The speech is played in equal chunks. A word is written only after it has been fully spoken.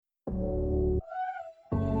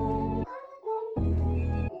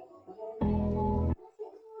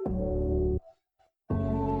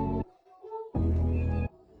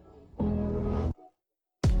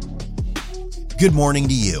Good morning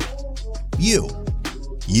to you. You,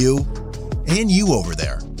 and you over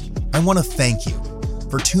there. I want to thank you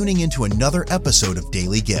for tuning into another episode of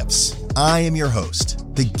Daily Gifts. I am your host,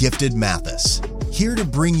 the Gifted Mathis, here to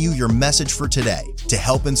bring you your message for today to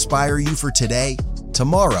help inspire you for today,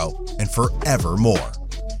 tomorrow, and forevermore.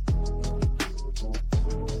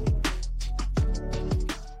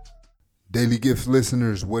 Daily Gifts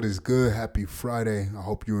listeners, what is good? Happy Friday. I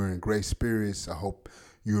hope you're in great spirits. I hope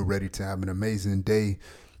you're ready to have an amazing day.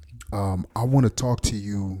 I want to talk to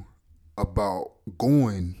you about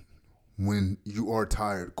going when you are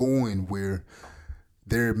tired, going where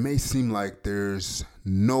there may seem like there's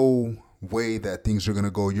no way that things are going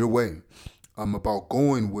to go your way. About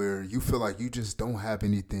going where you feel like you just don't have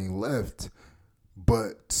anything left,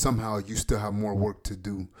 but somehow you still have more work to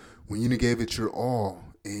do. When you gave it your all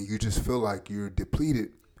and you just feel like you're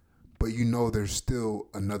depleted, but you know there's still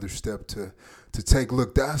another step to take.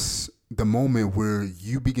 Look, that's the moment where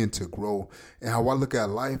you begin to grow. And how I look at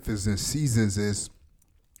life is in seasons is,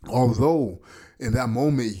 although in that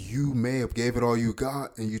moment you may have gave it all you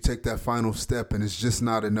got and you take that final step and it's just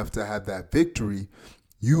not enough to have that victory,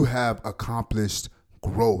 you have accomplished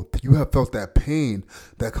growth. You have felt that pain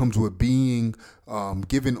that comes with being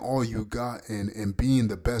given all you got and being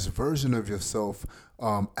the best version of yourself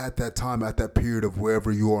at that time, at that period of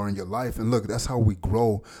wherever you are in your life. And look, that's how we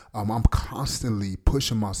grow. I'm constantly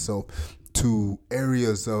pushing myself to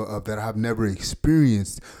areas of that I've never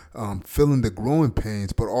experienced, feeling the growing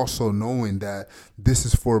pains, but also knowing that this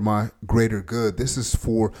is for my greater good. This is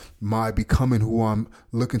for my becoming who I'm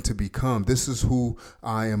looking to become. This is who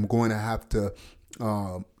I am going to have to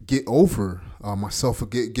get over myself,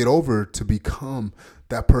 get over to become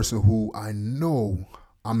that person who I know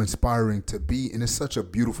I'm inspiring to be. And it's such a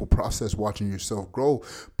beautiful process watching yourself grow.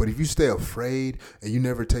 But if you stay afraid and you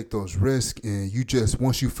never take those risks and you just,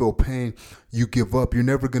 once you feel pain, you give up, you're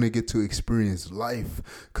never going to get to experience life.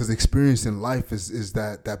 Because experiencing life is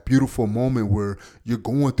that beautiful moment where you're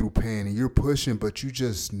going through pain and you're pushing, but you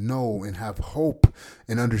just know and have hope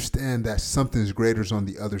and understand that something's greater is on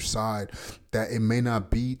the other side, that it may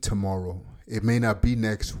not be tomorrow. It may not be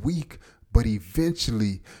next week, but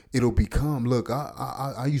eventually it'll become. Look,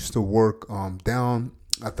 I used to work down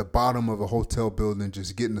at the bottom of a hotel building,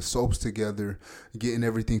 just getting the soaps together, getting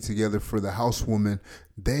everything together for the housewoman.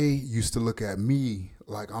 They used to look at me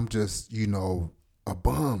like I'm just, a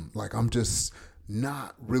bum, like I'm just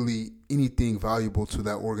not really anything valuable to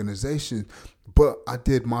that organization. But I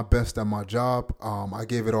did my best at my job. I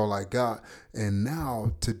gave it all I got. And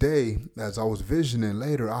now today, as I was visioning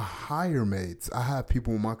later, I hire maids. I have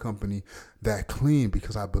people in my company that clean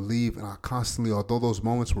because I believe, and I constantly, although those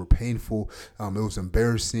moments were painful, it was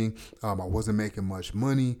embarrassing. I wasn't making much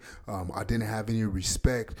money. I didn't have any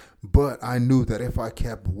respect, but I knew that if I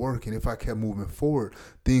kept working, if I kept moving forward,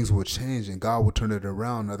 things would change and God would turn it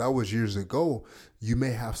around. Now that was years ago. You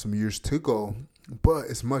may have some years to go, but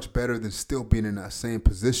it's much better than still being in that same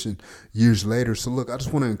position years later. So look, I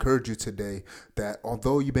just want to encourage you today that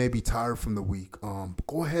although you may be tired from the week,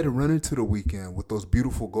 go ahead and run into the weekend with those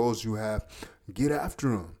beautiful goals you have. Get after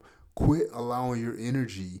them. Quit allowing your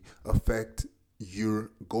energy affect your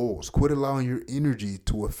goals. Quit allowing your energy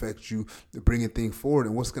to affect you bringing things forward.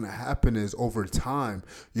 And what's going to happen is over time,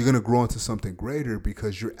 you're going to grow into something greater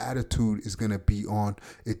because your attitude is going to be on,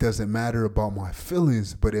 it doesn't matter about my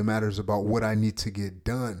feelings, but it matters about what I need to get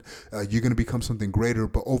done. You're going to become something greater,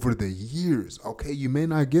 but over the years, okay, you may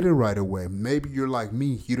not get it right away. Maybe you're like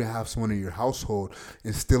me. You didn't have someone in your household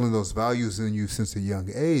instilling those values in you since a young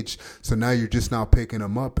age. So now you're just now picking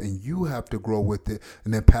them up and you have to grow with it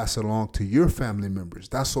and then pass it along to your family members.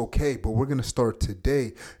 That's okay, but we're going to start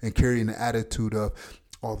today and carrying the attitude of,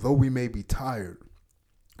 although we may be tired,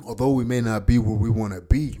 although we may not be where we want to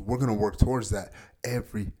be, we're going to work towards that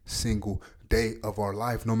every single day of our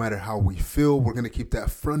life. No matter how we feel, we're going to keep that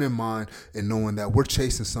front in mind and knowing that we're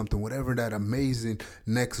chasing something, whatever that amazing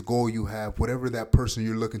next goal you have, whatever that person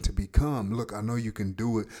you're looking to become. Look, I know you can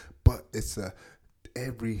do it, but it's a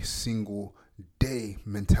every single day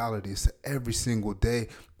mentality. It's every single day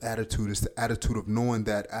attitude. It's the attitude of knowing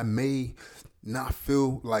that I may not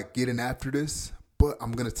feel like getting after this, but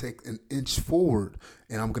I'm going to take an inch forward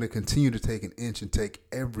and I'm going to continue to take an inch and take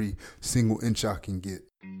every single inch I can get.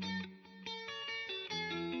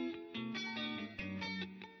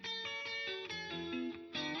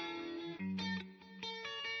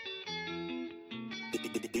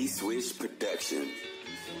 D-Switch Production.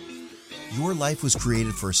 Your life was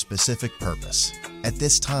created for a specific purpose, at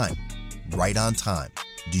this time, right on time.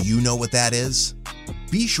 Do you know what that is?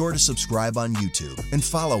 Be sure to subscribe on YouTube and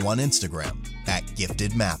follow on Instagram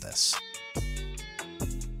 @GiftedMathis.